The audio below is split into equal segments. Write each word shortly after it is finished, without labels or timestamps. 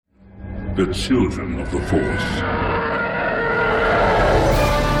the children of the Force.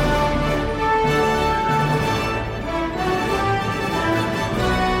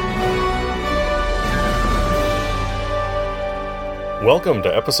 Welcome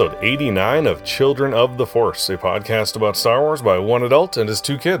to episode 89 of Children of the Force, a podcast about Star Wars by one adult and his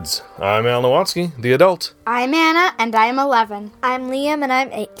two kids. I'm Al Nowatzki, the adult. I'm Anna, and I'm 11. I'm Liam, and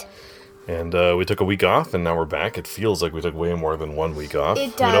I'm 8. And we took a week off, and now we're back. It feels like we took way more than 1 week off.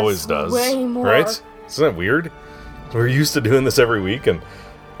 It does. It always does. Way more. Right? Isn't that weird? We're used to doing this every week, and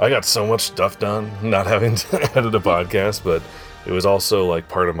I got so much stuff done, not having to edit a podcast, but it was also like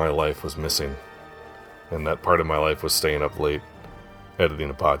part of my life was missing. And that part of my life was staying up late,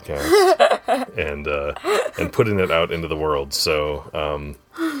 editing a podcast, and putting it out into the world. So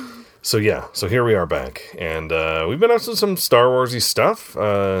here we are back, and we've been up to some Star Wars-y stuff.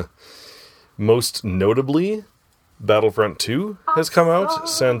 Most notably, Battlefront 2 has come out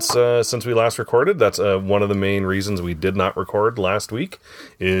since we last recorded. That's one of the main reasons we did not record last week,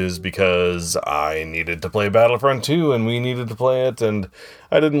 is because I needed to play Battlefront 2, and we needed to play it, and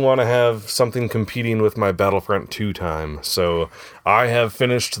I didn't want to have something competing with my Battlefront 2 time. So I have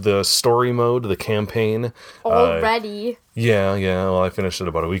finished the story mode, the campaign. Already. Yeah, well, I finished it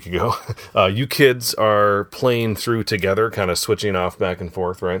about a week ago. You kids are playing through together, kind of switching off back and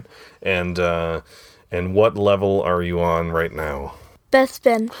forth, right? And what level are you on right now?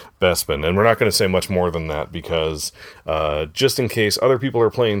 Bespin. And we're not going to say much more than that because just in case other people are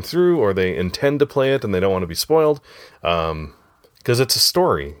playing through or they intend to play it and they don't want to be spoiled, because it's a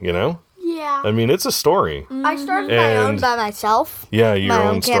story, you know? Yeah. I mean, it's a story. I started my own by myself. Yeah, your My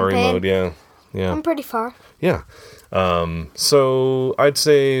own own story campaign. mode, yeah. I'm pretty far. Yeah. So I'd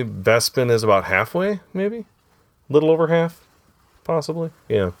say Bespin is about halfway, maybe? A little over half, possibly.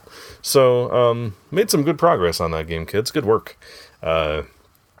 Yeah. So, made some good progress on that game, kids. Good work. Yeah,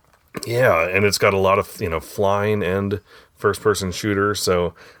 and it's got a lot of, flying and first-person shooter,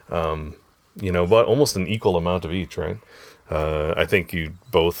 so, but almost an equal amount of each, right? I think you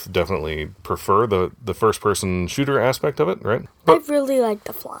both definitely prefer the first-person shooter aspect of it, right? I really like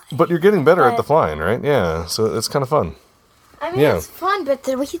the fly. But you're getting better at the flying, right? Yeah, so it's kind of fun. I mean, Yeah. it's fun, but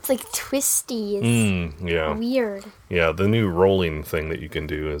the way it's, twisty is Yeah. weird. Yeah, the new rolling thing that you can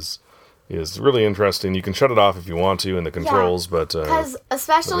do is really interesting. You can shut it off if you want to in the controls, but... Because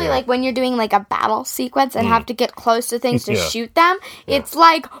especially, yeah. when you're doing, a battle sequence and have to get close to things to Yeah. shoot them, it's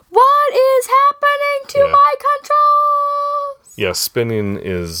like, what is happening to Yeah. my controls? Yeah, spinning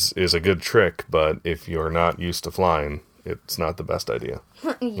is a good trick, but if you're not used to flying, it's not the best idea.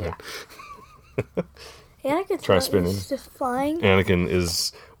 Yeah. Anakin's Try not spinning. used to flying. Anakin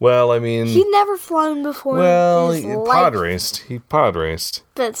is... Well, I mean... He'd never flown before. Well, in he his pod life, raced. He pod raced.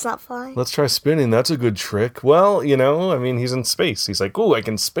 but it's not flying. Let's try spinning. That's a good trick. Well, he's in space. He's like, ooh, I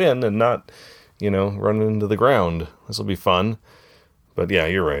can spin and not, run into the ground. This will be fun. But yeah,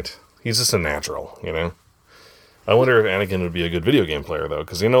 you're right. He's just a natural, I wonder if Anakin would be a good video game player, though.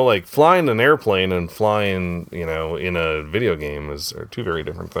 Because, flying an airplane and flying, in a video game are two very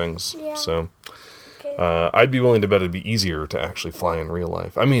different things. Yeah. So... I'd be willing to bet it'd be easier to actually fly in real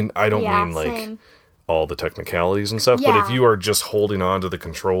life. I mean, I don't mean same. all the technicalities and stuff, but if Yeah. you are just holding on to the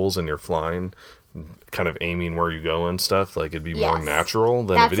controls and you're flying, kind of aiming where you go and stuff, it'd be more Yes. natural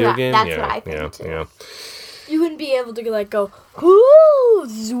than That's a video what- game. that's Yeah, what I think, too. yeah. You wouldn't be able to go, whoo,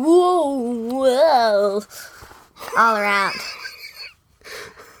 whoa, all around.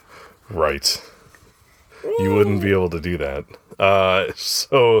 Right. You wouldn't be able to do that.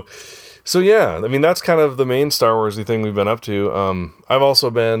 So yeah, I mean, that's kind of the main Star Wars-y thing we've been up to. I've also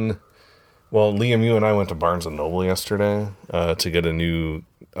been... Well, Liam, you and I went to Barnes & Noble yesterday to get a new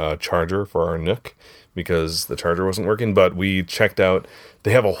charger for our Nook because the charger wasn't working, but we checked out...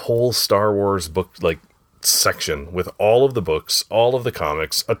 They have a whole Star Wars book, section with all of the books, all of the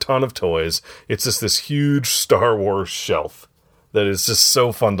comics, a ton of toys. It's just this huge Star Wars shelf that is just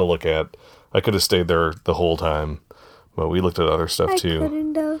so fun to look at. I could have stayed there the whole time, but we looked at other stuff too.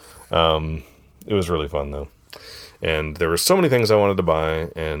 Couldn't have. It was really fun, though. And there were so many things I wanted to buy,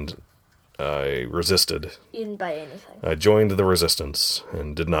 and I resisted. You didn't buy anything. I joined the resistance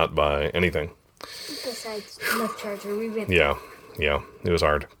and did not buy anything. Besides no charger, we went. Yeah, it was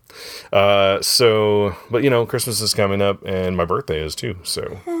hard. But Christmas is coming up, and my birthday is too,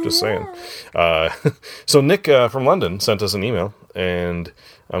 so just saying. So Nick from London sent us an email, and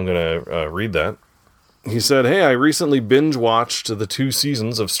I'm going to read that. He said, hey, I recently binge-watched the 2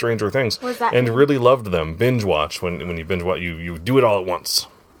 seasons of Stranger Things What does that and mean? really loved them. Binge-watch, when you binge-watch, you do it all at once,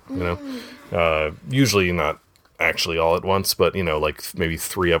 Usually not actually all at once, but, maybe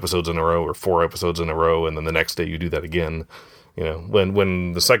 3 episodes in a row or 4 episodes in a row, and then the next day you do that again. You know,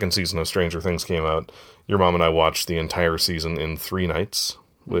 when the second season of Stranger Things came out, your mom and I watched the entire season in 3 nights,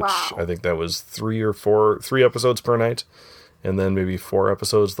 which Wow. I think that was 3 episodes per night, and then maybe 4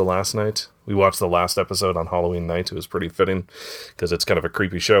 episodes the last night. We watched the last episode on Halloween night. It was pretty fitting because it's kind of a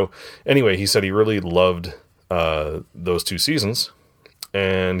creepy show. Anyway, he said he really loved those 2 seasons.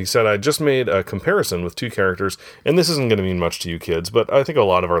 And he said, I just made a comparison with 2 characters, and this isn't going to mean much to you kids, but I think a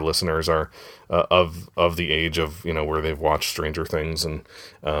lot of our listeners are of the age of, you know, where they've watched Stranger Things, and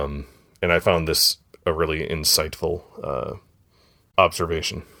I found this a really insightful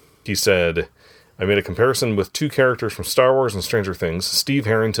observation. He said, I made a comparison with 2 characters from Star Wars and Stranger Things, Steve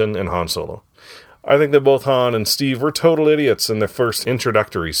Harrington and Han Solo. I think that both Han and Steve were total idiots in their first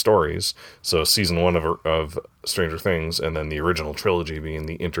introductory stories. So season 1 of Stranger Things, and then the original trilogy being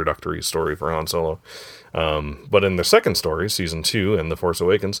the introductory story for Han Solo. But in their second story, season 2 and The Force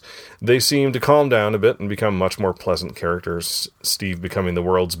Awakens, they seem to calm down a bit and become much more pleasant characters. Steve becoming the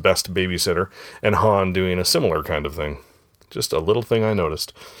world's best babysitter, and Han doing a similar kind of thing. Just a little thing I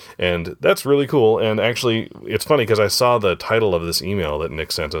noticed. And that's really cool. And actually, it's funny because I saw the title of this email that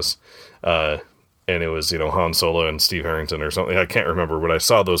Nick sent us. And it was, you know, Han Solo and Steve Harrington or something. I can't remember, but I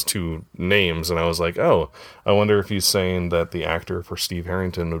saw those 2 names, and I was like, oh, I wonder if he's saying that the actor for Steve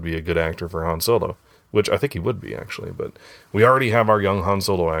Harrington would be a good actor for Han Solo, which I think he would be, actually. But we already have our young Han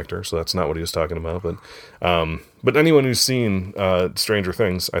Solo actor, so that's not what he was talking about. But anyone who's seen Stranger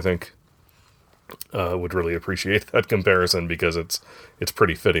Things, I think, would really appreciate that comparison because it's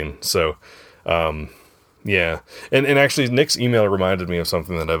pretty fitting. So, yeah, and actually Nick's email reminded me of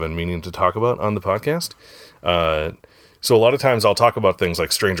something that I've been meaning to talk about on the podcast. So a lot of times I'll talk about things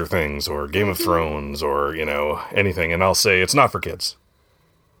like Stranger Things or Game of Thrones or, you know, anything, and I'll say it's not for kids.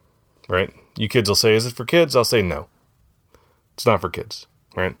 Right? You kids will say, is it for kids? I'll say no. It's not for kids.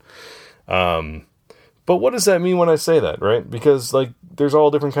 Right? But what does that mean when I say that, right? Because, like, there's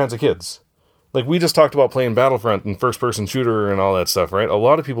all different kinds of kids. Like, we just talked about playing Battlefront and first-person shooter and all that stuff, right? A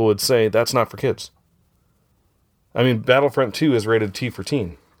lot of people would say that's not for kids. I mean, Battlefront 2 is rated T for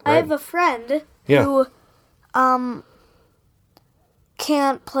teen. Right? I have a friend Yeah. who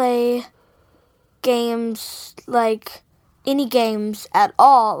can't play games, like any games at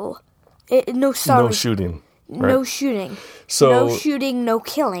all. No Star No Wars. shooting. Right? No shooting. So, No shooting, no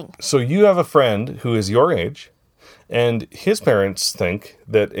killing. So you have a friend who is your age, and his parents think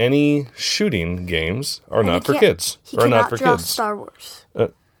that any shooting games are not for kids. He Or cannot not for draw kids. Star Wars.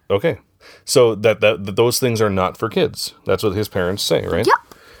 Okay. So that those things are not for kids. That's what his parents say, right? Yep.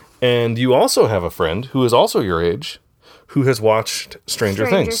 And you also have a friend who is also your age who has watched Stranger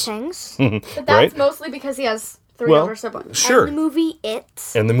Things. But that's Right? mostly because he has 3 Well, older siblings. sure. And the movie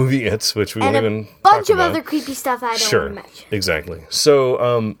It. And the movie It's, which we And won't a even bunch talk of about. other creepy stuff I don't Sure. want to mention. Exactly.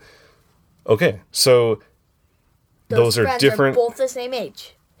 So, okay. So those are friends different, both the same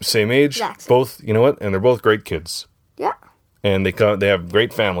age. same age, Exactly. both, you know what? And they're both great kids. Yeah. And they have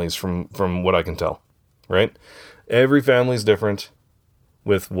great families from what I can tell, right? Every family's different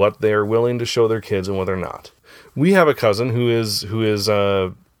with what they are willing to show their kids and what they're not. We have a cousin who is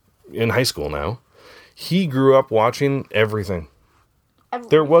in high school now. He grew up watching everything.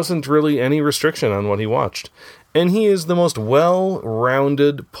 There wasn't really any restriction on what he watched. And he is the most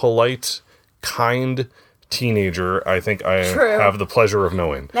well-rounded, polite, kind teenager I think I True. have the pleasure of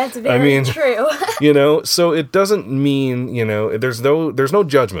knowing. That's very true. You know, so it doesn't mean, you know, there's no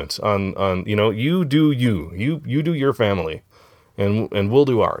judgment on you know, you do you do your family, and we'll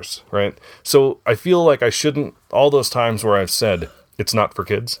do ours, right? So I feel like I shouldn't, all those times where I've said it's not for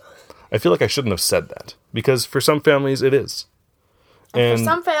kids, I feel like I shouldn't have said that, because for some families it is. For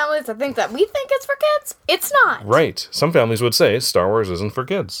some families, I think that we think it's for kids. It's not. Right, some families would say Star Wars isn't for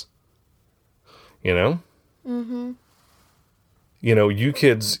kids. You know? Mm-hmm. You know, you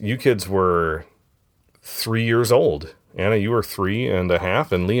kids were 3 years old. Anna, you were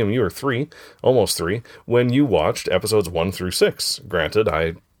 3.5, and Liam, you were 3, almost 3, when you watched episodes 1 through 6. Granted,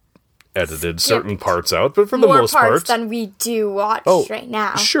 I edited certain parts out, but for the More most parts part... than we do watch right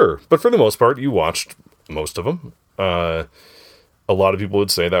now. Sure, but for the most part, you watched most of them. A lot of people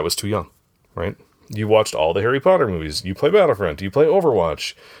would say that was too young, right? You watched all the Harry Potter movies. You play Battlefront. You play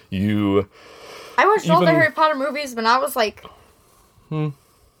Overwatch. I watched all the even- Harry Potter movies when I was like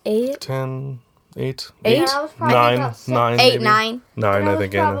 8. 10, 8, Eight? Yeah, I was probably 9, about 9, 8, maybe? 9. 9, I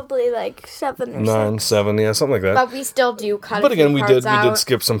think, Anna. Probably like 7 or 9, 6. 7, yeah, something like that. But we still do cut But a few again, we parts did out.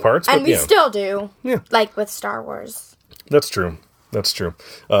 skip some parts. And but we yeah, still do. Yeah. Like with Star Wars. That's true. That's true.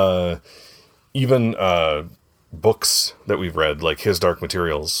 Even books that we've read, like His Dark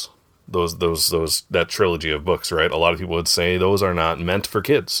Materials, that trilogy of books, right? A lot of people would say those are not meant for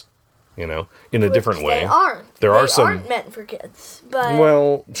kids. in a different way. They aren't. There are some aren't meant for kids. But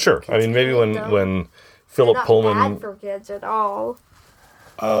well, sure. I mean, maybe when Philip not Pullman, bad for kids at all.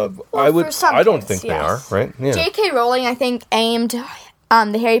 for some I don't kids, think they yes. are, right? Yeah. J.K. Rowling, I think, aimed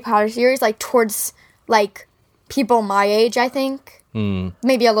the Harry Potter series like towards like people my age. I think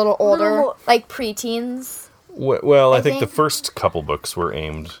maybe a little older, Little- like preteens. Well, I think the think- first couple books were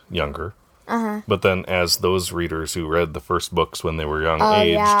aimed younger. But then, as those readers who read the first books when they were young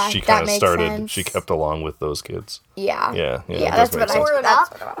aged, yeah, she that kind of makes started. sense. She kept along with those kids. Yeah, Yeah, it yeah. does That's make what I. sense. Four and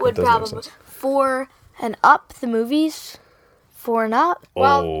That's up what I- would It does make probably sense. 4 and up the movies. 4 and up.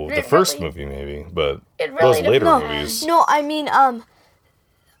 Well, Oh, the it first really- movie maybe, but it those really later No, movies. no, I mean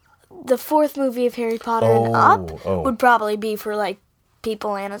the 4th movie of Harry Potter and up would probably be for like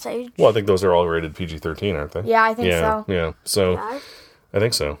people Anna's age. Well, I think those are all rated PG-13, aren't they? Yeah, I think so. Yeah, so Right? I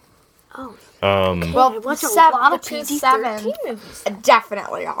think so. Oh. Well, I watch a seven- lot of the two PG-13 seven movies.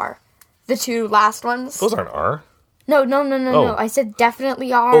 definitely are. The two last ones. Those aren't R. No. Oh. I said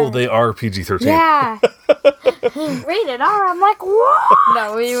definitely are. Oh, they are PG-13. Yeah. Rated R. I'm like, what?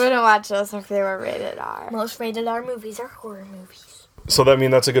 No, we wouldn't watch those if they were rated R. Most rated R movies are horror movies. So that, I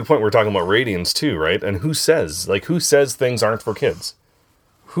mean, that's a good point. We're talking about ratings too, right? And who says things aren't for kids?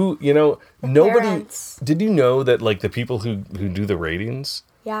 Who, nobody. parents. Did you know that like the people who do the ratings,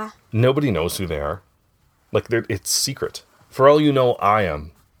 Yeah. nobody knows who they are? Like it's secret. For all you know, I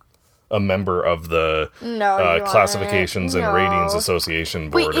am a member of the No, you aren't. Classifications and No. Ratings Association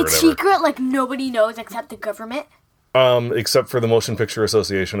Board Wait, or it's whatever. secret? Like nobody knows except the government? Except for the Motion Picture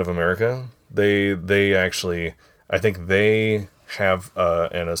Association of America, they actually, I think they have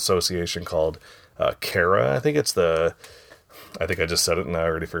an association called CARA. I think I just said it and I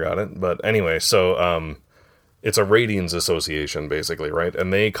already forgot it. But anyway, so it's a ratings association basically, right?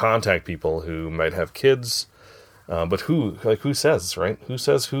 And they contact people who might have kids, but who says, right? Who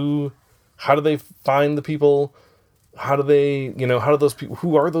says who? How do they find the people? How do they, how do those people?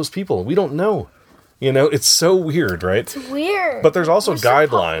 Who are those people? We don't know. It's so weird, right? Weird. But there's also We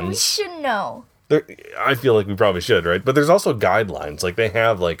guidelines. should know. I feel like we probably should, right? But there's also guidelines. Like they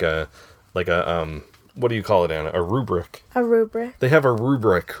have like a what do you call it, Anna? A rubric. A rubric. They have a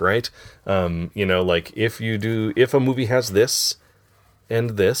rubric, right? Like if a movie has this,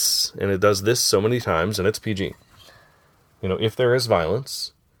 and it does this so many times, and it's PG. If there is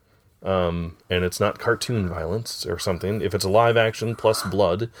violence, and it's not cartoon violence or something, if it's a live action plus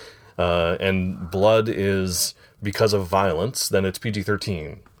blood, and blood is because of violence, then it's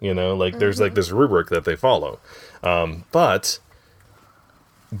PG-13. There's like this rubric that they follow. But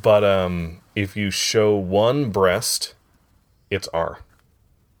if you show one breast, it's R.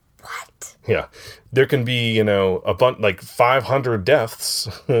 What? Yeah. There can be, a bunch, like 500 deaths,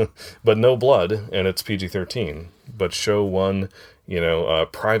 but no blood, and it's PG-13. But show one,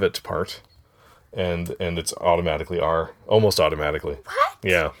 private part, and it's automatically R. Almost automatically. What?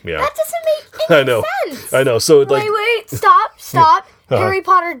 Yeah. That doesn't make any I know. sense. I know. So like, Wait, stop. Harry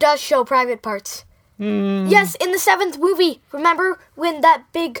Potter does show private parts. Yes, in the 7th movie, remember when that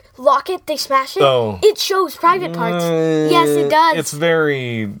big locket, they smash it? Oh. It shows private parts. Yes, it does. It's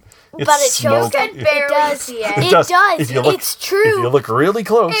very. It's But it shows smoke- that it- it does. see it. It does. If you look- It's true. If you look really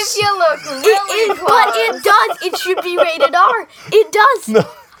close. If you look really close. But it does. It should be rated R. It does. No.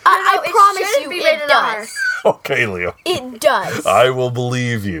 I it promise shouldn't you, be it rated R. does. Okay, Leo. It does. I will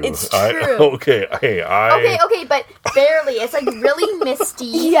believe you. It's I- true. okay. Hey, Okay, but barely. It's like really misty.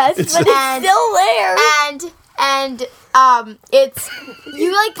 Yes, but it's still there. And it's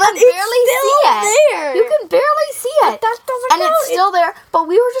you like can it's barely still see it. there. You can barely see it. That doesn't And count. it's still there, but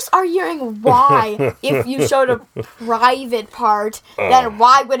we were just arguing why, if you showed a private part, then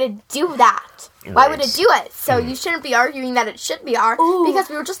why would it do that? Why would Right. it do it? So you shouldn't be arguing that it should be R, Ooh. because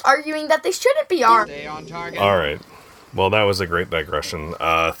we were just arguing that they shouldn't be R. All right. Well, that was a great digression.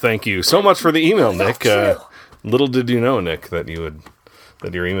 Thank you so much for the email, Nick. Little did you know, Nick, that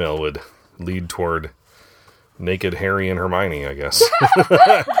your email would lead toward naked Harry and Hermione, I guess.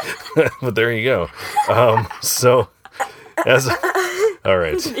 But there you go. All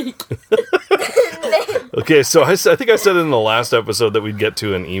right. Okay, so I think I said in the last episode that we'd get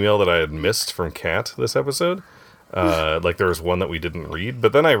to an email that I had missed from Kat this episode. Like there was one that we didn't read,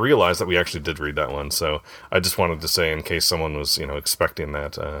 but then I realized that we actually did read that one. So I just wanted to say, in case someone was, expecting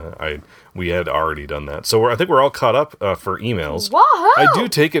that, we had already done that. So I think we're all caught up for emails. Woohoo! I do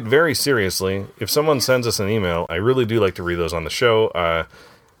take it very seriously. If someone sends us an email, I really do like to read those on the show. I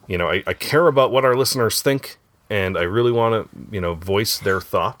care about what our listeners think, and I really want to, voice their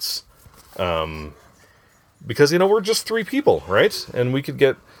thoughts. Because, we're just 3 people, right? And we could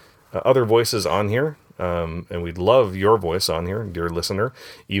get other voices on here. and we'd love your voice on here, dear listener,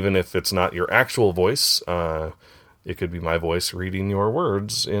 even if it's not your actual voice. It could be my voice reading your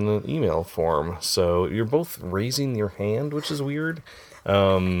words in an email form. So you're both raising your hand, which is weird.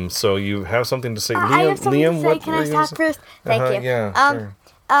 So you have something to say. I have something Liam, to say. what Can were I you gonna stop say? first? Thank you. Yeah, sure.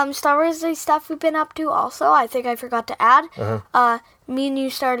 Star Wars stuff we've been up to also, I think I forgot to add. Me and you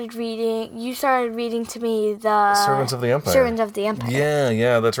started reading to me the Servants of the Empire. Servants of the Empire.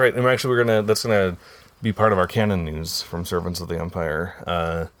 Yeah, that's right. And actually, that's gonna be part of our canon news from Servants of the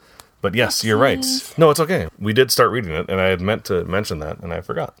Empire. But yes, you're right. No, it's okay. We did start reading it, and I had meant to mention that, and I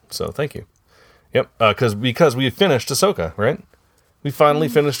forgot. So thank you. Yep, because we finished Ahsoka, right? We finally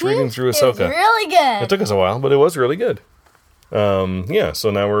finished reading through Ahsoka. It's really good. It took us a while, but it was really good.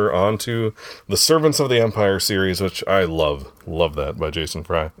 So now we're on to the Servants of the Empire series, which I love. Love that, by Jason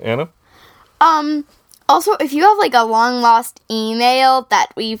Fry. Anna? Also, if you have like a long lost email that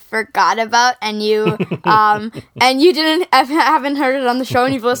we forgot about and you and you haven't heard it on the show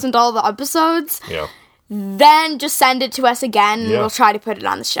and you've listened to all the episodes, Yeah. then just send it to us again and Yeah. we'll try to put it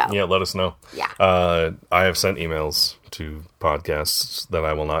on the show. Yeah, let us know. Yeah. I have sent emails to podcasts that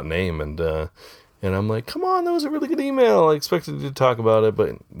I will not name, and I'm like, come on, that was a really good email. I expected you to talk about it,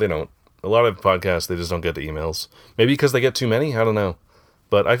 but they don't. A lot of podcasts, they just don't get the emails. Maybe because they get too many, I don't know.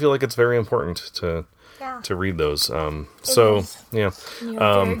 But I feel like it's very important to read those. So, yeah. You're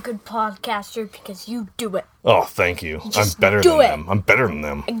a very good podcaster because you do it. Oh, thank you. I'm Just better do than it. them. I'm better than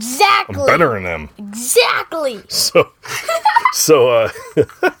them. Exactly. I'm better than them. Exactly. So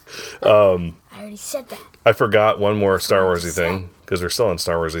I already said that. I forgot one more Star Warsy thing, because we're still on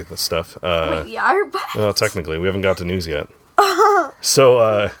Star Warsy stuff. We are, but Well, technically, we haven't got to news yet.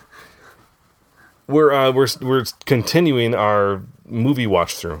 So we're continuing our movie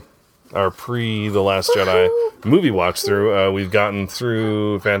watch through, our The Last Jedi movie watch through. We've gotten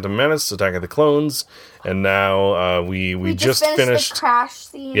through Phantom Menace, Attack of the Clones, and now we just finished. the crash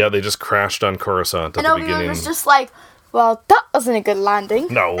scene. Yeah, they just crashed on Coruscant at And the Obi-Wan beginning. was just like, well, that wasn't a good landing.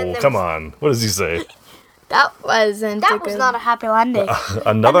 No, come on. What does he say? That wasn't a That good... was not a happy landing.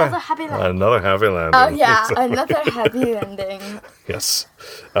 Another happy landing. Another happy landing. Oh, yeah, another heavy landing. Yes.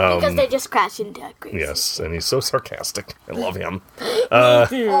 Because they just crashed into a grave. Yes, and he's so sarcastic. I love him.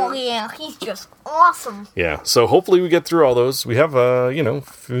 Oh yeah, he's just awesome. Yeah, so hopefully we get through all those. We have,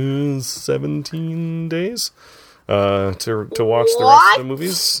 17 days to watch the rest of the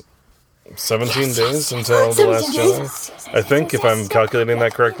movies. 17 days until The Last Jedi. I think, if I'm calculating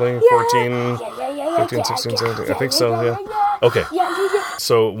that correctly, 14, 15, 16, 17. I think so, yeah. Okay.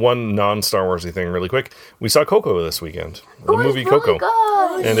 So one non-Star Warsy thing really quick. We saw Coco this weekend. The movie Coco.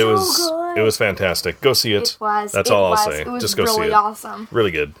 And it was fantastic. Go see it. It was. That's it all was. I'll say. It was Just go really see it. awesome.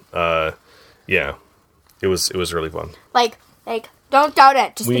 Really good. Yeah. It was really fun. Like, don't doubt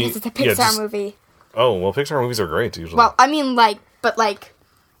it just We- because it's a yeah, Pixar just- movie. Oh, well, Pixar movies are great usually. Well, I mean,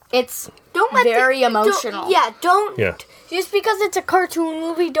 it's Don't let very emotional. Don't. Yeah. Just because it's a cartoon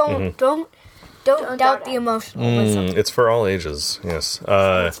movie, don't doubt the emotionalism. It's for all ages. Yes.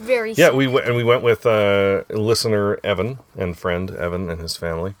 It's very Yeah, sweet. we went with listener Evan and friend Evan and his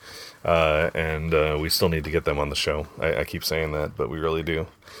family, and we still need to get them on the show. I keep saying that, but we really do.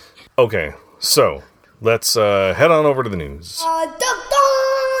 Okay, so let's head on over to the news.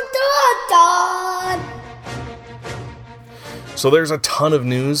 So there's a ton of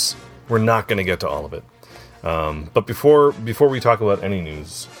news. We're not going to get to all of it. But before we talk about any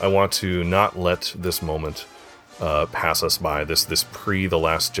news, I want to not let this moment pass us by. This The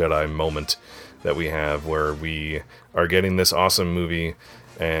Last Jedi moment that we have, where we are getting this awesome movie,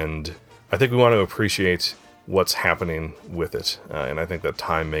 and I think we want to appreciate what's happening with it. And I think that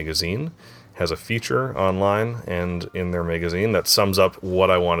Time Magazine has a feature online and in their magazine that sums up what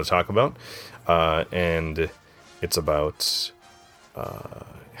I want to talk about. And it's about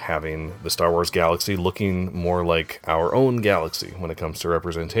having the Star Wars galaxy looking more like our own galaxy when it comes to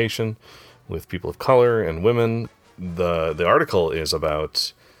representation with people of color and women. The article is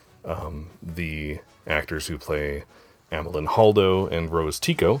about the actors who play Amilyn Haldo and Rose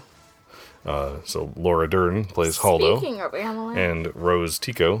Tico. So Laura Dern plays Haldo, Speaking of Emily, and Rose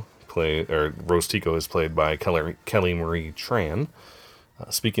Tico is played by Kelly Marie Tran.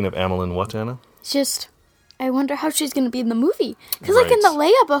 Speaking of Amilyn, what, Anna? it's just, I wonder how she's going to be in the movie. Because, like, in the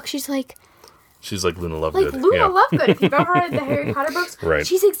Leia book, she's like Luna Lovegood. Luna yeah. Lovegood. If you've ever read the Harry Potter books, Right.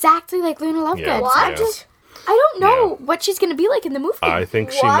 she's exactly like Luna Lovegood. Yeah, So I yeah. just, I don't know what she's going to be like in the movie. I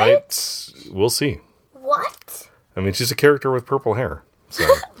think she What? might. We'll see. What? I mean, she's a character with purple hair. So.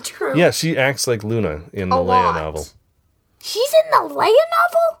 True. Yeah, she acts like Luna in the A Leia lot. novel. She's in the Leia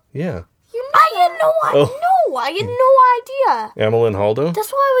novel? Yeah. I had no idea. Oh. No, I had no idea. Amilyn Haldo?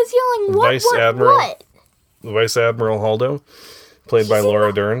 That's why I was yelling. What? Vice Admiral. What? Vice Admiral Haldo, played by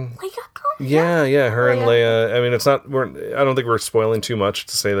Laura Dern. Yeah, her and Leia. I mean, it's not. I don't think we're spoiling too much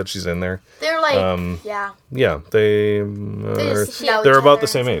to say that she's in there. They're like, they're about the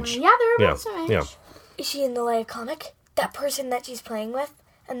same age. Yeah, they're about the same age. Yeah. Is she in the Leia comic? That person that she's playing with?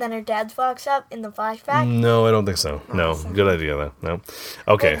 And then her dad walks up in the flashback? No, I don't think so. No, good idea though. No.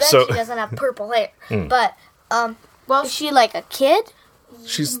 Okay, Then so she doesn't have purple hair. But, Well, is she like a kid?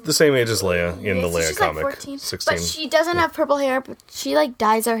 she's the same age as Leia in the Leia She's like comic. 14. 16. But she doesn't have purple hair, but she like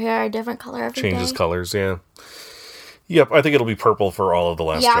dyes her hair a different color every day. Changes colors, yeah. Yep, I think it'll be purple for all of the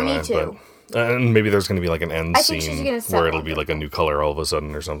Last Yeah, Jedi. me too. But, and maybe there's going to be like an end I think she's scene gonna step where it'll up be a like a new color all of a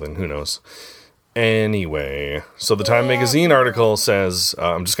sudden or something. Who knows? Anyway, so the Time Magazine article says,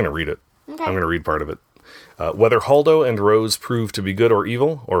 I'm just going to read it. Okay. I'm going to read part of it. Whether Haldo and Rose prove to be good or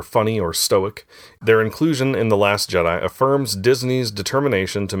evil, or funny or stoic, their inclusion in The Last Jedi affirms Disney's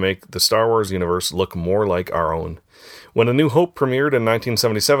determination to make the Star Wars universe look more like our own. When A New Hope premiered in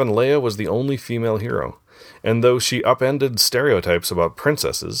 1977, Leia was the only female hero. And though she upended stereotypes about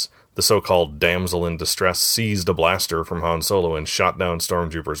princesses, the so-called damsel in distress seized a blaster from Han Solo and shot down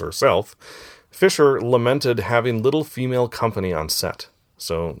stormtroopers herself, Fisher lamented having little female company on set.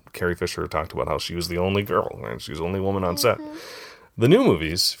 So Carrie Fisher talked about how she was the only girl, right? She was the only woman on set. The new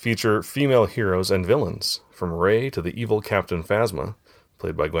movies feature female heroes and villains, from Rey to the evil Captain Phasma,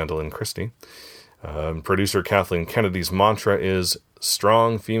 played by Gwendolyn Christie. Producer Kathleen Kennedy's mantra is,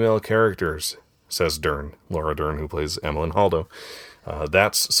 strong female characters, says Dern, Laura Dern, who plays Emmeline Haldo.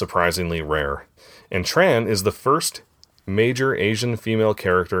 That's surprisingly rare. And Tran is the first major Asian female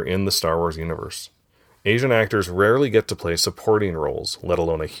character in the Star Wars universe. Asian actors rarely get to play supporting roles, let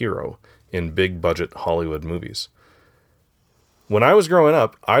alone a hero, in big-budget Hollywood movies. When I was growing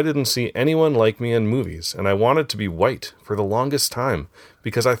up, I didn't see anyone like me in movies, and I wanted to be white for the longest time,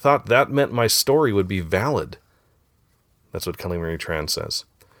 because I thought that meant my story would be valid. That's what Kelly Marie Tran says.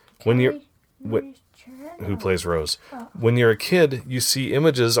 Who plays Rose. When you're a kid, you see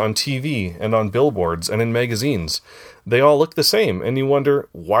images on TV and on billboards and in magazines. They all look the same, and you wonder,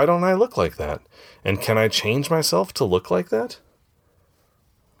 why don't I look like that? And can I change myself to look like that?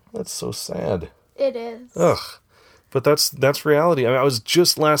 That's so sad. It is. Ugh. But that's reality. I mean, I was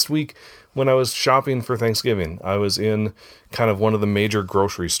just last week when I was shopping for Thanksgiving. I was in kind of one of the major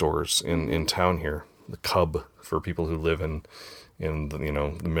grocery stores in town here, the Cub, for people who live in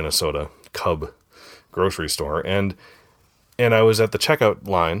the Minnesota Cub grocery store, and I was at the checkout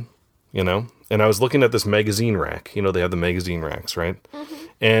line, and I was looking at this magazine rack. They have the magazine racks, right? Mm-hmm.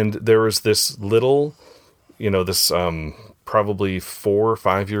 And there was this little, this probably 4 or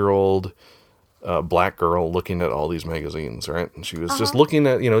 5-year-old black girl looking at all these magazines, right? And she was just looking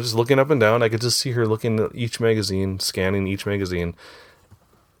at, just looking up and down. I could just see her looking at each magazine, scanning each magazine.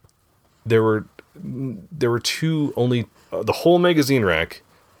 There were two only, the whole magazine rack,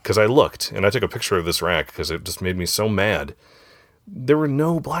 because I looked, and I took a picture of this rack because it just made me so mad. There were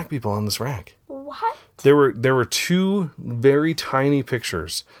no black people on this rack. What? There were 2 very tiny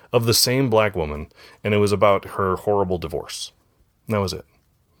pictures of the same black woman, and it was about her horrible divorce. And that was it.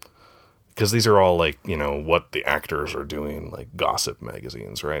 Because these are all like, what the actors are doing, like gossip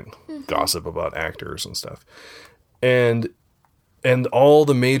magazines, right? Mm-hmm. Gossip about actors and stuff. And all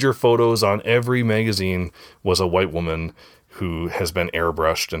the major photos on every magazine was a white woman who has been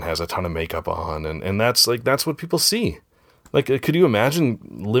airbrushed and has a ton of makeup on, and that's what people see. Like, could you imagine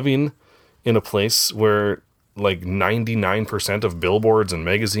living in a place where like 99% of billboards and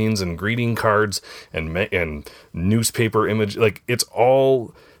magazines and greeting cards and newspaper image, like it's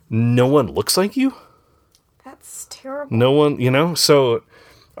all, no one looks like you? That's terrible. No one, so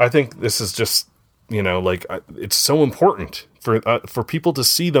I think this is just, it's so important for people to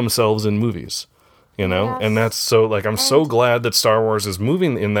see themselves in movies. Yes. And that's so, I'm so glad that Star Wars is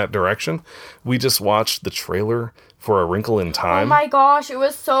moving in that direction. We just watched the trailer for A Wrinkle in Time. Oh my gosh, it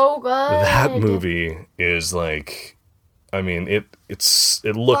was so good. That movie is it looks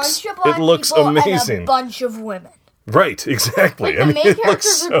bunch of black people amazing. And a bunch of women. Right, exactly. The main character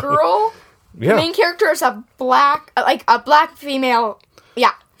is a girl. Yeah. The main character is a black female.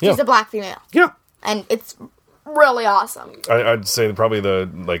 Yeah, she's a black female. Yeah. And it's really awesome. I'd say probably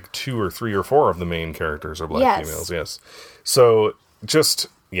the 2 or 3 or 4 of the main characters are black females. Yes. So just,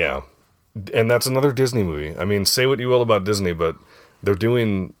 yeah. And that's another Disney movie. I mean, say what you will about Disney, but they're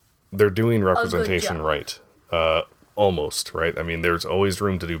doing representation right. Almost, right? I mean, there's always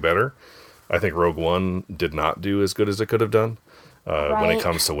room to do better. I think Rogue One did not do as good as it could have done when it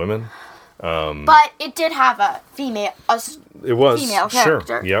comes to women. But it did have a female It was female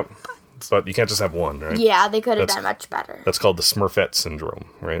character. Sure. Yep. but you can't just have one, right? Yeah, they could have That's- done much better. That's called the Smurfette syndrome,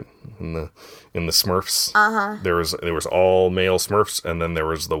 right? In the Smurfs, there was all male Smurfs, and then there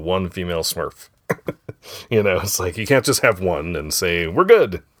was the one female Smurf. It's like you can't just have one and say we're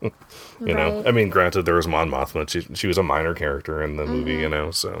good. You know, Right. I mean, granted, there was Mon Mothma. She was a minor character in the movie,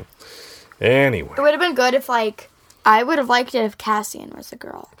 So anyway, It would have been good if, like, I would have liked it if Cassian was a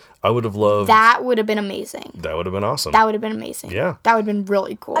girl. I would have loved That would have been amazing. That would have been awesome. That would have been amazing. Yeah. That would have been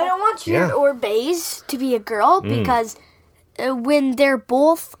really cool. I don't want Yeah. Cheer or Baze to be a girl because when they're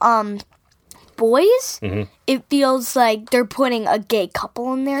both boys, it feels like they're putting a gay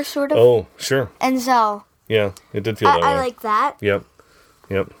couple in there, sort of. Oh, sure. And so Yeah, it did feel that way. I like that. Yep.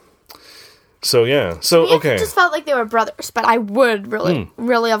 So yeah. So It okay. just felt like they were brothers, but I would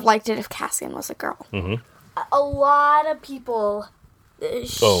really have liked it if Cassian was a girl. A lot of people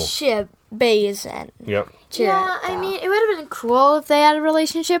ship Baze and Yep. Cheer. Yeah, I mean, it would have been cool if they had a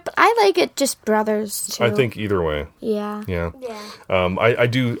relationship, but I like it just brothers too. I think either way. Yeah. Yeah. Yeah. I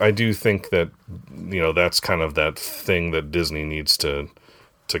do think that that's kind of that thing that Disney needs to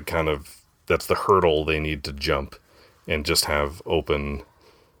kind of, that's the hurdle they need to jump and just have open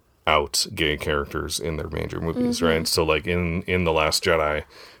out gay characters in their major movies, right? So like in The Last Jedi,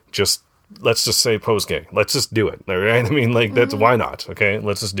 let's just say Poe's gay. Let's just do it. Right? I mean, like that's why not? Okay,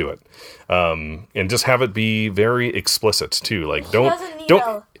 let's just do it, and just have it be very explicit too. Like doesn't need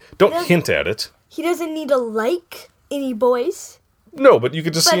don't hint at it. He doesn't need to like any boys. No, but you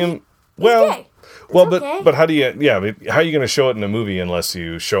could just But see him. He's Well, gay. well, okay. but how do you? Yeah, but how are you going to show it in a movie unless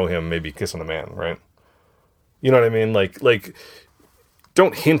you show him maybe kissing a man, right? You know what I mean? Like,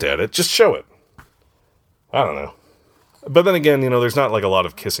 don't hint at it. Just show it. I don't know. But then again, there's not like a lot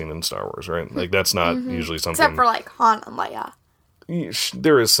of kissing in Star Wars, right? Like that's not usually something. Except for like Han and Leia.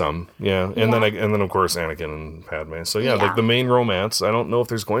 There is some, yeah, and then of course Anakin and Padme. So yeah, Yeah. like the main romance. I don't know if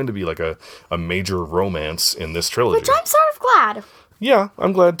there's going to be like a major romance in this trilogy. Which I'm sort of glad. Yeah,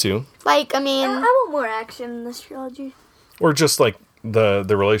 I'm glad too. Like, I mean, I want more action in this trilogy. Or just like the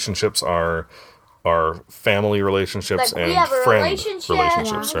relationships are family relationships Like and we have a friend relationship,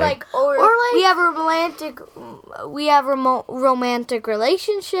 relationships, right? like or like- we have a romantic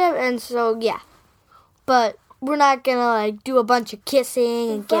relationship, and so yeah. But we're not gonna like do a bunch of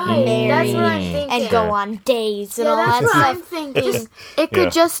kissing and get married. That's what I'm thinking. And go on dates and all that's that what stuff. I'm thinking. it could Yeah.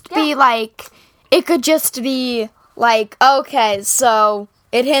 just be like, it could just be like, okay, so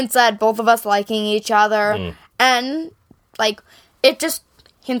it hints at both of us liking each other, and like, it just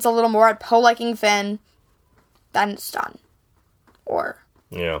hints a little more at Poe liking Finn, then it's done. Or,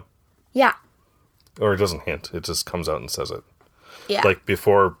 Yeah. yeah. Or it doesn't hint. It just comes out and says it. Yeah. Like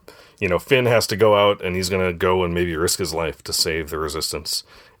before, Finn has to go out and he's going to go and maybe risk his life to save the Resistance.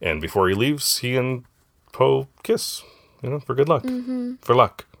 And before he leaves, he and Poe kiss, for good luck. For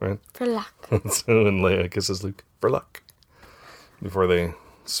luck, right? For luck. So and Leia kisses Luke for luck before they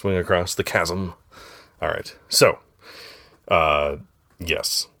swing across the chasm. All right. So,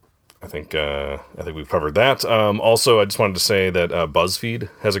 yes. I think we've covered that. Also, I just wanted to say that BuzzFeed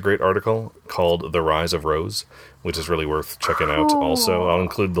has a great article called "The Rise of Rose," which is really worth checking out. Also, I'll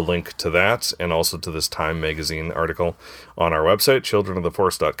include the link to that and also to this Time Magazine article on our website,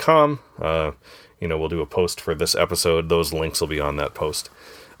 childrenoftheforce.com. We'll do a post for this episode. Those links will be on that post.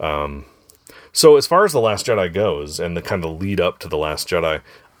 So, as far as The Last Jedi goes, and the kind of lead up to The Last Jedi,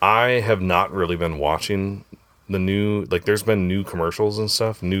 I have not really been watching the new, like there's been new commercials and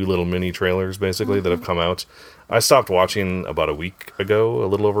stuff, new little mini trailers basically that have come out. I stopped watching about a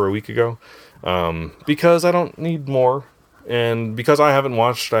little over a week ago, because I don't need more, and because I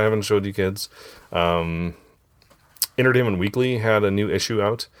haven't showed you kids. Entertainment Weekly had a new issue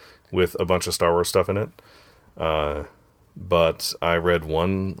out with a bunch of Star Wars stuff in it, but I read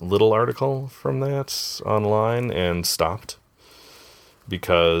one little article from that online and stopped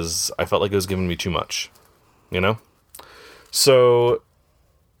because I felt like it was giving me too much. So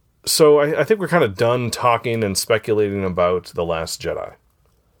I think we're kind of done talking and speculating about The Last Jedi,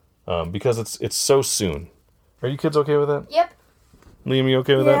 because it's so soon. Are you kids okay with that? Yep. Liam, you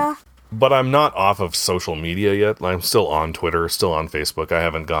okay with that? But I'm not off of social media yet. I'm still on Twitter, still on Facebook. I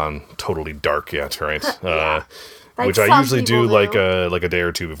haven't gone totally dark yet, right? Which I some usually do people like a day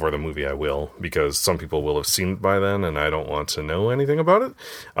or two before the movie. I will, because some people will have seen it by then, and I don't want to know anything about it.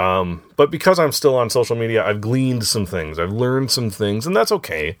 But because I'm still on social media, I've gleaned some things. I've learned some things, and that's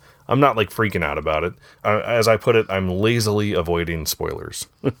okay. I'm not like freaking out about it. As I put it, I'm lazily avoiding spoilers.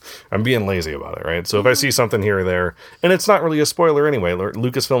 I'm being lazy about it, right? So if I see something here or there, and it's not really a spoiler anyway,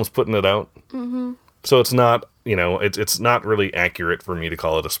 Lucasfilm's putting it out. So it's not, it's not really accurate for me to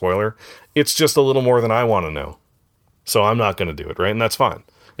call it a spoiler. It's just a little more than I want to know. So I'm not going to do it, right? And that's fine.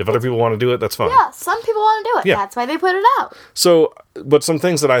 If other people want to do it, that's fine. Yeah, some people want to do it. Yeah. That's why they put it out. So, but some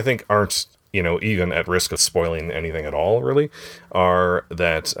things that I think aren't, even at risk of spoiling anything at all, really, are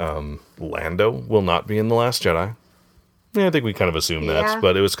that Lando will not be in The Last Jedi. Yeah, I think we kind of assumed Yeah. that,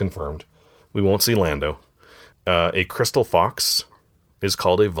 but it was confirmed. We won't see Lando. A crystal fox is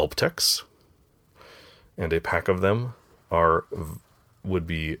called a Vulptex, and a pack of them would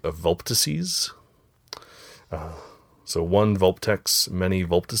be Vulptices. So one Vulptex, many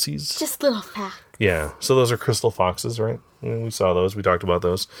Vulptices. Just little fact. Yeah, so those are crystal foxes, right? We saw those. We talked about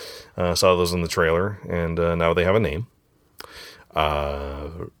those. Saw those in the trailer, and now they have a name.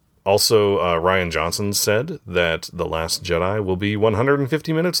 Also, Ryan Johnson said that The Last Jedi will be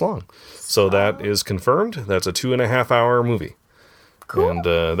 150 minutes long. So that is confirmed. That's a 2.5-hour movie. Cool. And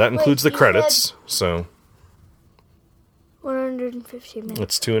that includes the you credits. So 150 minutes.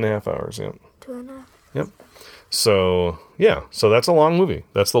 it's 2.5 hours, yeah. 2.5. Yep. So, yeah. So that's a long movie.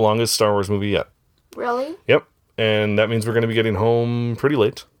 That's the longest Star Wars movie yet. Really? Yep. And that means we're going to be getting home pretty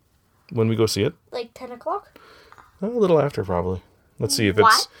late when we go see it. Like 10 o'clock? A little after, probably. Let's see if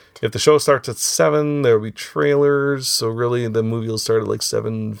if the show starts at 7, there'll be trailers. So really, the movie will start at like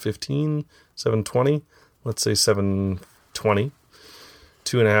 7:15, 7:20. Let's say 7:20.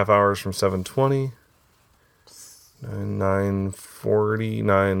 2.5 hours from 7:20.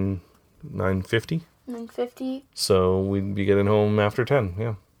 9:40, 9:50. 9:50. So we'd be getting home after 10.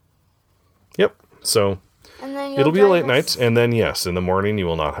 Yeah. Yep. So And then it'll be a late night, and then yes, in the morning you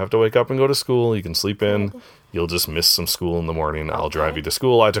will not have to wake up and go to school. You can sleep in. You'll just miss some school in the morning. I'll drive you to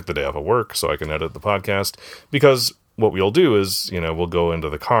school. I took the day off of work so I can edit the podcast, because what we'll do is, we'll go into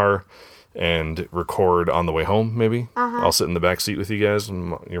the car and record on the way home, maybe. I'll sit in the back seat with you guys,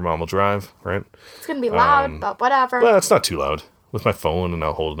 and your mom will drive, right? It's going to be loud, but whatever. Well, it's not too loud. With my phone, and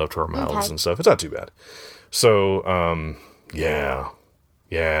I'll hold it up to our mouths and stuff. It's not too bad. So, yeah,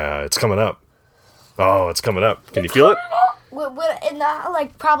 it's coming up. Oh, it's coming up. Can you feel it? In the,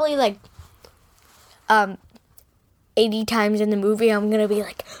 probably 80 times in the movie, I'm gonna be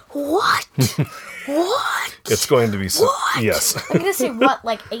like, what? What? It's going to be so. Yes. I'm gonna say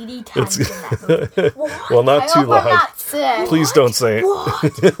what 80 times in that movie. What? Well, not too loud. Not sick. Please don't say it. What?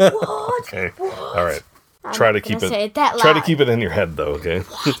 What? Okay. All right. Try to keep it. say it that Try to loud. keep it in your head, though. Okay.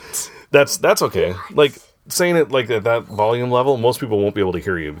 That's okay. Like saying it at that volume level, most people won't be able to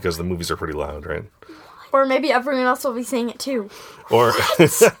hear you because the movies are pretty loud, right? Or maybe everyone else will be saying it too. Or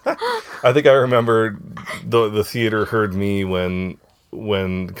I think I remember the theater heard me when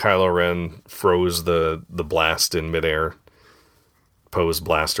Kylo Ren froze the blast in midair, posed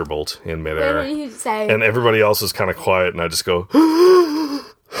blaster bolt in midair, What did you say? and everybody else is kind of quiet, and I just go.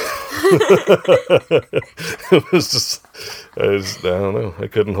 It was just I don't know. I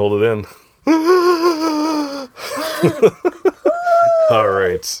couldn't hold it in. All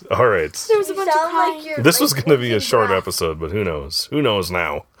right. There was a bunch of crying. This was going to be a short episode, but who knows? Who knows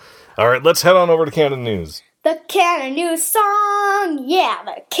now? All right, let's head on over to Canon News. The Canon News song, yeah.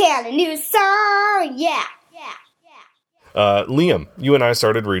 The Canon News song, yeah. Liam, you and I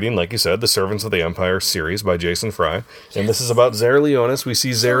started reading, like you said, the Servants of the Empire series by Jason Fry, and this is about Zare Leonis. We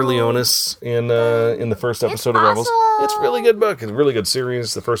see Zare Leonis in the first episode of Rebels. It's a really good book. It's a really good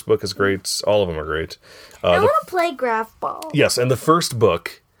series. The first book is great. All of them are great. I want to play graph ball. Yes, and the first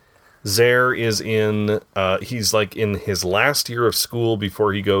book, Zare is in, he's in his last year of school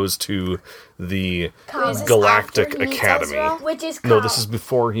before he goes to the Galactic Academy. Which is No, this is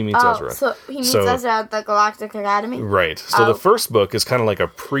before he meets Ezra. So he meets Ezra at the Galactic Academy? Right. So the first book is kind of like a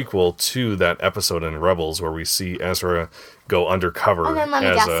prequel to that episode in Rebels where we see Ezra go undercover. And then let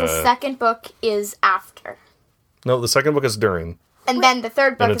me guess, the second book is after. No, the second book is during. And then the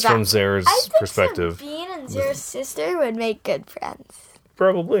third book And is it's from after. Zare's perspective. Sabine and Zara's sister would make good friends.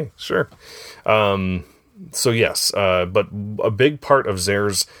 Probably, sure. So yes, but a big part of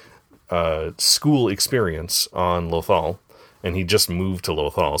Zare's school experience on Lothal, and he just moved to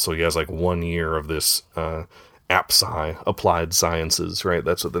Lothal, so he has 1 year of this AppSci, Applied Sciences, right?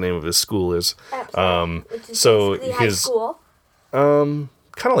 That's what the name of his school is. Which is So basically high school. kind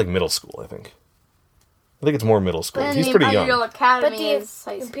of like middle school, I think. I think it's more middle school. And He's the pretty Imperial young. Academy But the is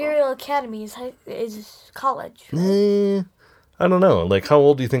high school. Imperial Academy is college. I don't know. How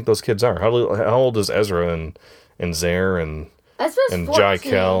old do you think those kids are? How old is Ezra and Zare and Ezra's and 14. Jai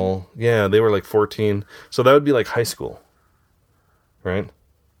Kel? Yeah, they were 14. So that would be high school, right?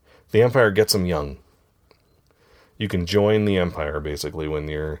 The Empire gets them young. You can join the Empire basically when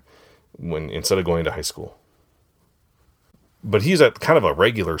instead of going to high school. But he's at kind of a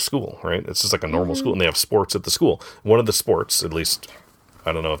regular school, right? It's just like a normal school, and they have sports at the school. One of the sports, at least,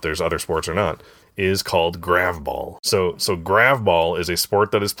 I don't know if there's other sports or not, is called Gravball. So Gravball is a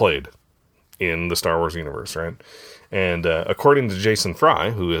sport that is played in the Star Wars universe, right? And according to Jason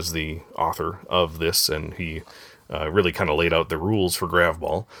Fry, who is the author of this, and he really kind of laid out the rules for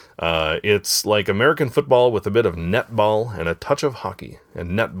Gravball, it's like American football with a bit of netball and a touch of hockey.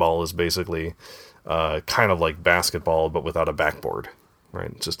 And netball is basically kind of like basketball, but without a backboard,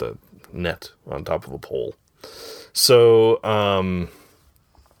 right? It's just a net on top of a pole. So,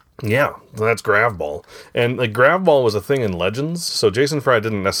 yeah, that's Gravball. And like Gravball was a thing in Legends, so Jason Fry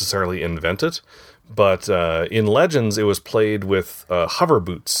didn't necessarily invent it, but in Legends it was played with hover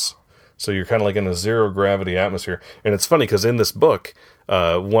boots. So you're kind of like in a zero gravity atmosphere. And it's funny because in this book,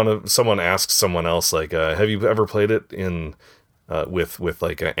 someone asks someone else, like, have you ever played it in with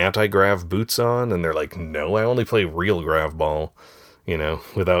like anti-grav boots on? And they're like, no, I only play real Gravball,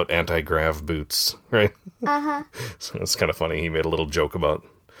 without anti-grav boots, right? Uh-huh. So it's kind of funny. He made a little joke about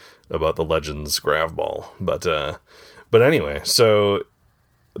the Legends Gravball. But anyway, so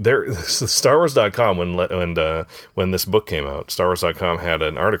StarWars.com, when this book came out, StarWars.com had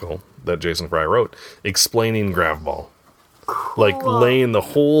an article that Jason Fry wrote explaining Gravball. Cool. Like laying the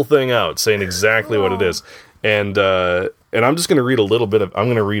whole thing out, saying exactly what it is. And I'm just going to read a little bit I'm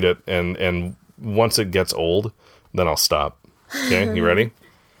going to read it, and once it gets old, then I'll stop. Okay, you ready?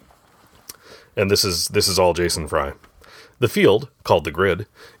 And this is all Jason Fry. The field, called the grid,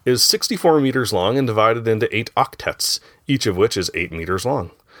 is 64 meters long and divided into 8 octets, each of which is 8 meters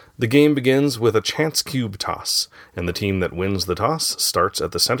long. The game begins with a chance cube toss, and the team that wins the toss starts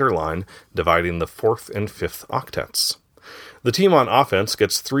at the center line, dividing the 4th and 5th octets. The team on offense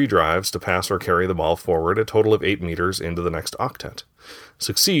gets 3 drives to pass or carry the ball forward a total of 8 meters into the next octet.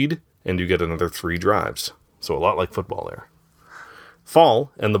 Succeed, and you get another 3 drives. So a lot like football there.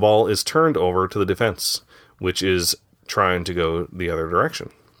 Fall, and the ball is turned over to the defense, which is trying to go the other direction.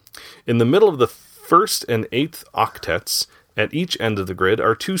 In the middle of the 1st and 8th octets, at each end of the grid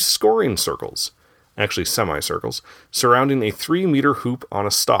are 2 scoring circles, actually semicircles, surrounding a 3-meter hoop on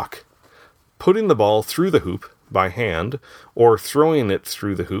a stalk. Putting the ball through the hoop by hand, or throwing it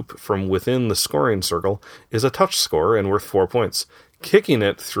through the hoop from within the scoring circle, is a touch score and worth 4 points. Kicking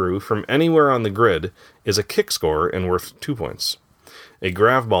it through from anywhere on the grid is a kick score and worth 2 points. A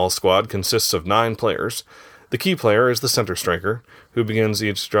Gravball squad consists of 9 players. The key player is the center striker, who begins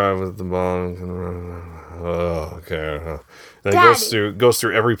each drive with the ball. Okay. Then it goes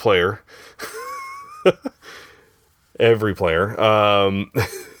through every player. Every player.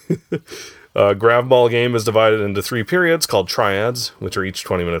 Gravball game is divided into 3 periods called triads, which are each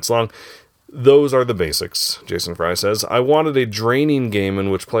 20 minutes long. Those are the basics, Jason Fry says. I wanted a draining game in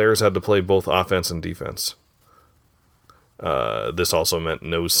which players had to play both offense and defense. This also meant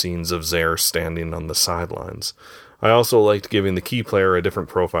no scenes of Zaire standing on the sidelines. I also liked giving the key player a different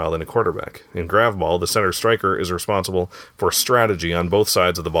profile than a quarterback. In Gravball, the center striker is responsible for strategy on both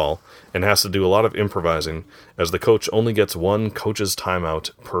sides of the ball and has to do a lot of improvising, as the coach only gets 1 coach's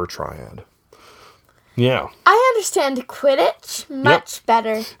timeout per triad. Yeah. I understand Quidditch much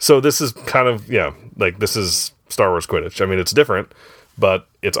better. So this is kind of, this is Star Wars Quidditch. I mean, it's different, but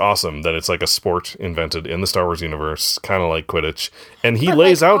it's awesome that it's like a sport invented in the Star Wars universe, kind of like Quidditch. And he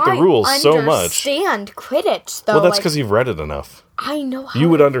lays out the rules so much. I understand Quidditch, though. Well, that's because you've read it enough. I know how you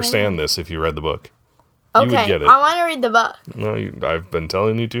would understand this if you read the book. Okay, you would get it. I want to read the book. No, I've been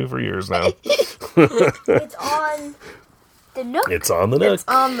telling you to for years now. It's on the Nook. It's on the Nook. It's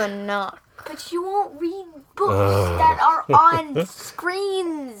on the Nook. But you won't read books that are on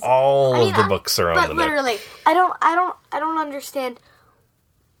screens. All of the books are on the Nook. But literally, I don't understand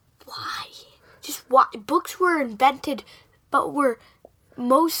why. Just why books were invented, but were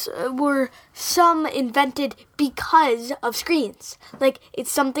some invented because of screens. Like,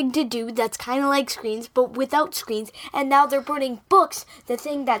 it's something to do that's kind of like screens, but without screens. And now they're putting books, the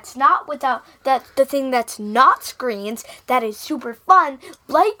thing that's not screens, that is super fun,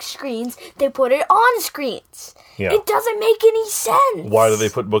 like screens, they put it on screens. Yeah. It doesn't make any sense. Why do they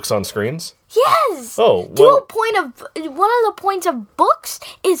put books on screens? Yes. Oh, well. One of the points of books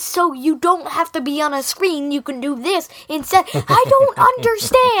is so you don't have to be on a screen. You can do this instead. I don't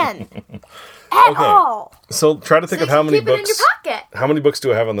understand at all. So try to think of how many keep it books. in your pocket. How many books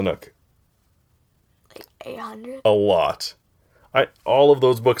do I have on the Nook? Like 800. A lot. All of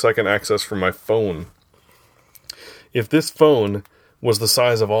those books I can access from my phone. If this phone was the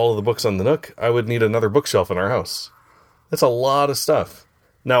size of all of the books on the Nook, I would need another bookshelf in our house. That's a lot of stuff.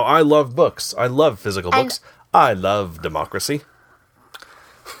 Now, I love books. I love physical books. I love democracy.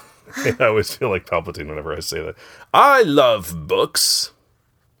 I always feel like Palpatine whenever I say that. I love books.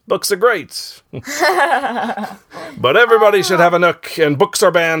 Books are great. But everybody should have a Nook, and books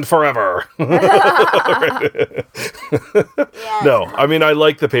are banned forever. No, I mean, I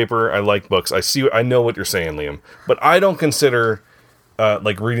like the paper. I like books. I know what you're saying, Liam. But I don't consider,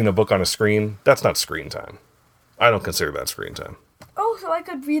 like, reading a book on a screen, that's not screen time. I don't consider that screen time. Oh, so I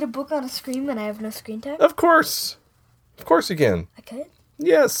could read a book on a screen when I have no screen time? Of course. Of course you can. I could?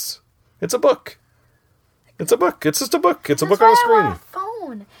 Yes. It's a book. It's a book. It's just a book. It's a book on a screen. I want a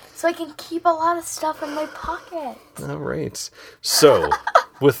phone, so I can keep a lot of stuff in my pocket. All right. So,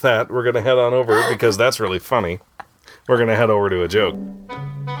 with that, we're going to head on over, because that's really funny. We're going to head over to a joke.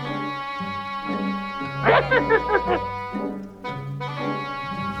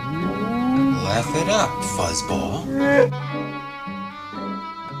 Laugh it up, fuzzball.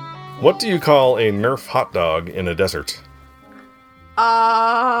 What do you call a Nerf hot dog in a desert?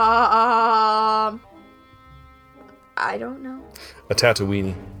 I don't know. A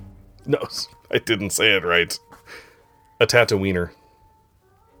Tatooine. No, I didn't say it right. A Tatooiner.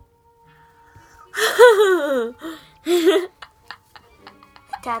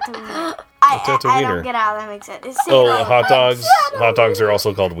 Tatooine. I Tatooiner. don't get how that makes sense. Hot dogs. Hot dogs are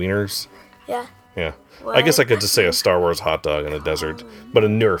also called wieners. Yeah. Yeah. I guess I could just say a Star Wars hot dog in a desert. But a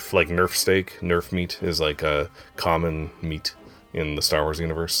Nerf, like Nerf steak, Nerf meat, is like a common meat in the Star Wars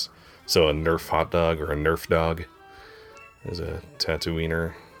universe. So a Nerf hot dog or a Nerf dog is a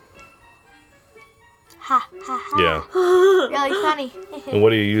Tatooiner. Ha ha ha. Yeah. Really funny. And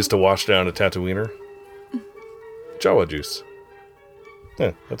what do you use to wash down a Tatooiner? Jawa juice.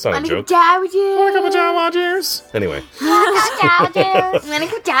 Yeah, that's not a joke. Jawa juice. Jawa juice. Anyway. Jawa juice. I'm gonna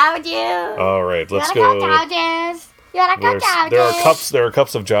go Jawa juice. All right, let's You wanna go. Jawa juice? You wanna go Jawa There are juice? cups. There are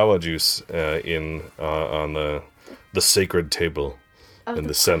cups of Jawa juice on the sacred table in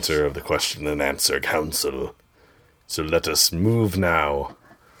the center of the question and answer council. So let us move now.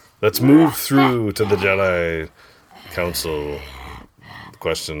 Let's move through to the Jedi Council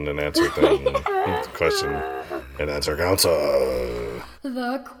question and answer thing. Question and answer council.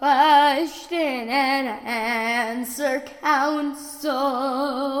 The question and answer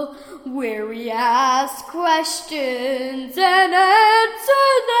council, where we ask questions and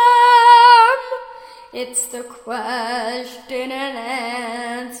answer them. It's the question and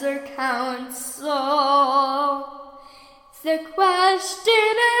answer council. It's the question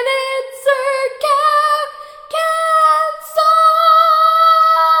and answer council.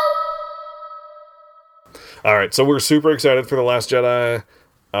 All right, so we're super excited for The Last Jedi.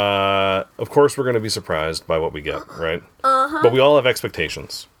 Of course, we're going to be surprised by what we get, right? But we all have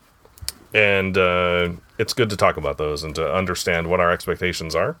expectations. And it's good to talk about those and to understand what our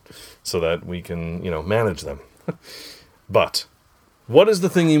expectations are so that we can, manage them. But what is the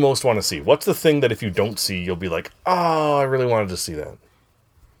thing you most want to see? What's the thing that if you don't see, you'll be like, oh, I really wanted to see that?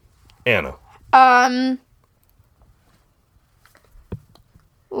 Anna.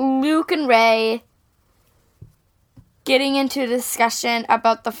 Luke and Rey getting into a discussion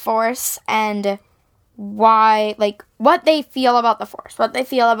about the Force and why, like, what they feel about the Force, what they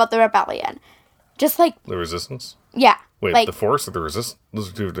feel about the rebellion. Just like... The Resistance? Yeah. Wait, like, the Force or the Resistance?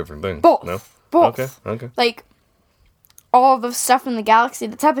 Those are two different things. Both. No? Both. Okay. Like, all the stuff in the galaxy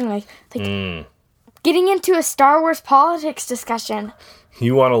that's happening. Like getting into a Star Wars politics discussion.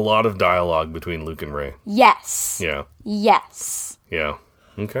 You want a lot of dialogue between Luke and Rey. Yes. Yeah. Yes. Yeah.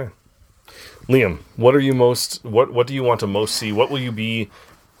 Okay. Liam, what do you want to most see? What will you be,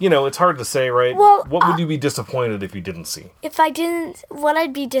 it's hard to say, right? Well, what would you be disappointed if you didn't see? What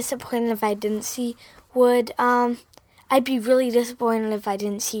I'd be disappointed if I didn't see would, I'd be really disappointed if I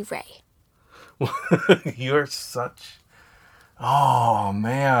didn't see Rey. You're such... Oh,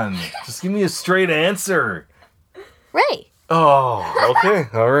 man. Just give me a straight answer. Rey. Oh, okay.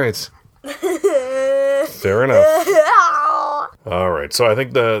 All right. Fair enough. All right. So I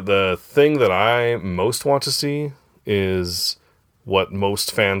think the thing that I most want to see is what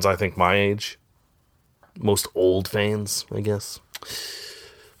most fans, I think my age, most old fans, I guess.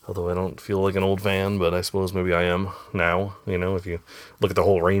 Although I don't feel like an old fan, but I suppose maybe I am now. If you look at the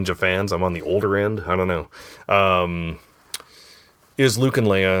whole range of fans, I'm on the older end. I don't know. Is Luke and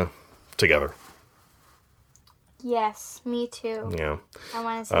Leia together? Yes, me too. Yeah. I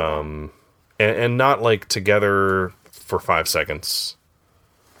want to see that. And not like together for 5 seconds.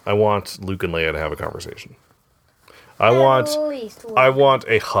 I want Luke and Leia to have a conversation. I want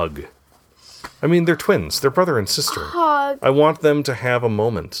a hug. I mean, they're twins. They're brother and sister. Hug. I want them to have a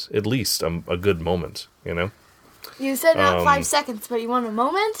moment, at least a good moment, You said not 5 seconds, but you want a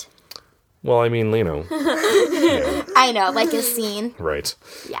moment? Well, I mean, I know, like a scene. Right.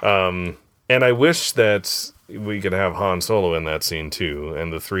 Yeah. And I wish that we could have Han Solo in that scene too,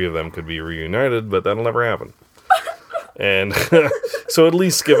 and the three of them could be reunited, but that'll never happen. And so at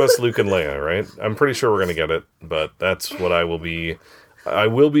least give us Luke and Leia, right? I'm pretty sure we're going to get it, but that's what I will be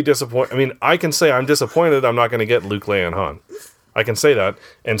disappointed. I mean, I can say I'm disappointed I'm not going to get Luke, Leia, and Han. I can say that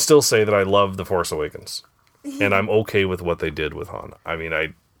and still say that I love The Force Awakens. And I'm okay with what they did with Han. I mean,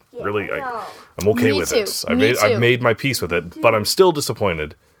 I'm okay with it. I've made my peace with it, but I'm still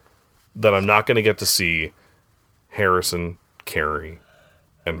disappointed that I'm not going to get to see Harrison, Carrie,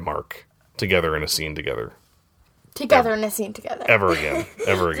 and Mark together in a scene together. Together in a scene together. Ever again.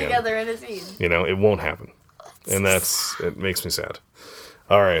 Together in a scene. You know, it won't happen. And it makes me sad.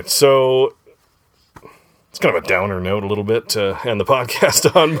 All right, so it's kind of a downer note a little bit to end the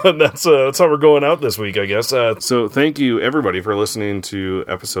podcast on, but that's how we're going out this week, I guess. So thank you, everybody, for listening to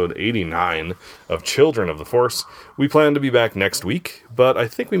episode 89 of Children of the Force. We plan to be back next week, but I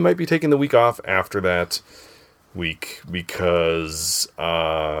think we might be taking the week off after that week because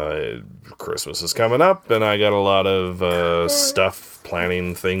Christmas is coming up, and I got a lot of stuff,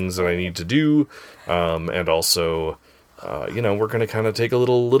 planning things that I need to do, and also... we're going to kind of take a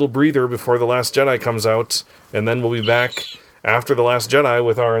little breather before The Last Jedi comes out, and then we'll be back after The Last Jedi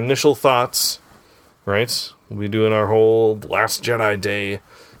with our initial thoughts, right? We'll be doing our whole Last Jedi Day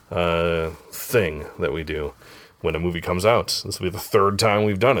thing that we do when a movie comes out. This will be the third time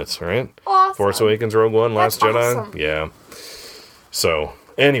we've done it, right? Awesome. Force Awakens, Rogue One, Last Jedi. Awesome. Yeah. So,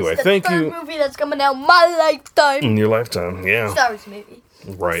 anyway, thank you. Third movie that's coming out in my lifetime. In your lifetime, yeah. Star Wars movie.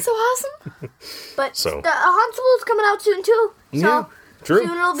 Right. So awesome. But So. Han Solo's coming out soon too. So Yeah, true.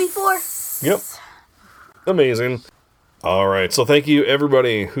 soon it'll be 4. Yep. Amazing. All right. So thank you,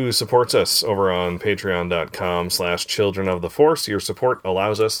 everybody who supports us over on patreon.com/Children of the Force. Your support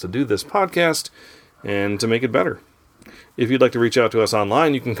allows us to do this podcast and to make it better. If you'd like to reach out to us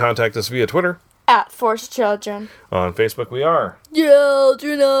online, you can contact us via Twitter. At Force Children. On Facebook, we are.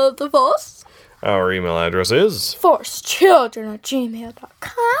 Children of the Force. Our email address is.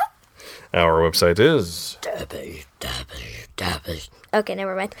 ForceChildren@gmail.com. Our website is. Okay,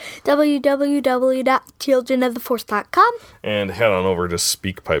 never mind. www.childrenoftheforce.com. And head on over to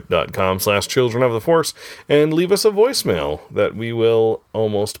speakpipe.com/Children of the Force and leave us a voicemail that we will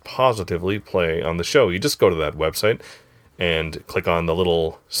almost positively play on the show. You just go to that website and click on the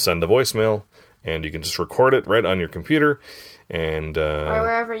little send a voicemail, and you can just record it right on your computer. And Or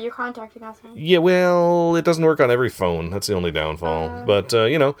wherever you're contacting us. yeah, well, it doesn't work on every phone. That's the only downfall. But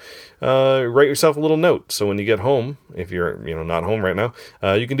write yourself a little note so when you get home, if you're not home right now,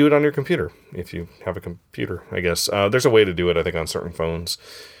 you can do it on your computer if you have a computer. I guess there's a way to do it. I think on certain phones.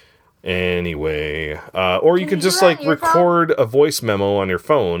 Anyway, or you can just record a voice memo on your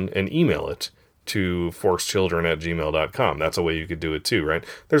phone and email it to forcechildren@gmail.com. That's a way you could do it too, right?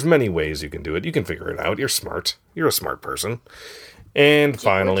 There's many ways you can do it. You can figure it out. You're smart. You're a smart person. And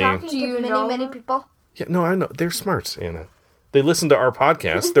finally... Do you know many people? Yeah, no, I know. They're smart, Anna. They listen to our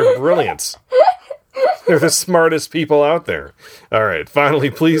podcast. They're brilliant. They're the smartest people out there. All right. Finally,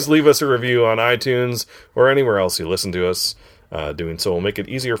 please leave us a review on iTunes or anywhere else you listen to us. Doing so will make it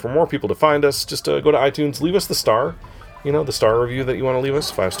easier for more people to find us. Just go to iTunes, leave us the star. The star review that you want to leave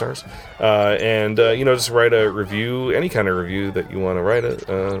us, 5 stars. And just write a review, any kind of review that you want to write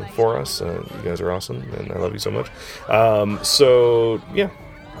for us. You guys are awesome, and I love you so much.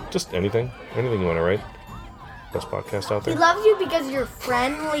 Just anything you want to write. Best podcast out We there. love you because you're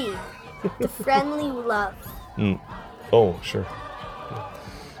friendly. The friendly love. Oh, sure.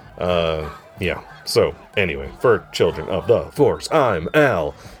 Yeah. So, anyway, for Children of the Force, I'm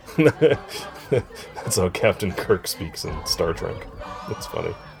Al. That's how Captain Kirk speaks in Star Trek. That's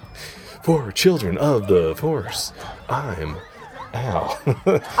funny. For Children of the Force, I'm Al.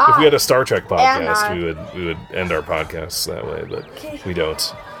 If we had a Star Trek podcast, we would end our podcasts that way, but we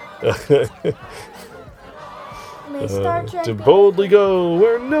don't. Star Trek. To boldly go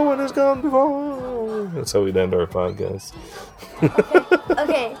where no one has gone before. That's how we'd end our podcast.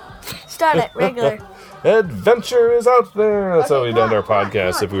 Okay, start it regular. Adventure is out there. That's how we'd end our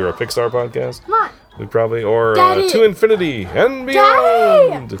podcast if we were a Pixar podcast. Come on. We'd probably, or Daddy. To Infinity and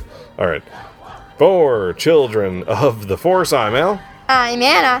Beyond. All right. For Children of the Force, I'm Al. I'm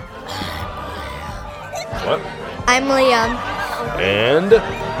Anna. What? I'm Liam. And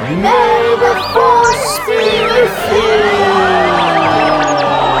may the Force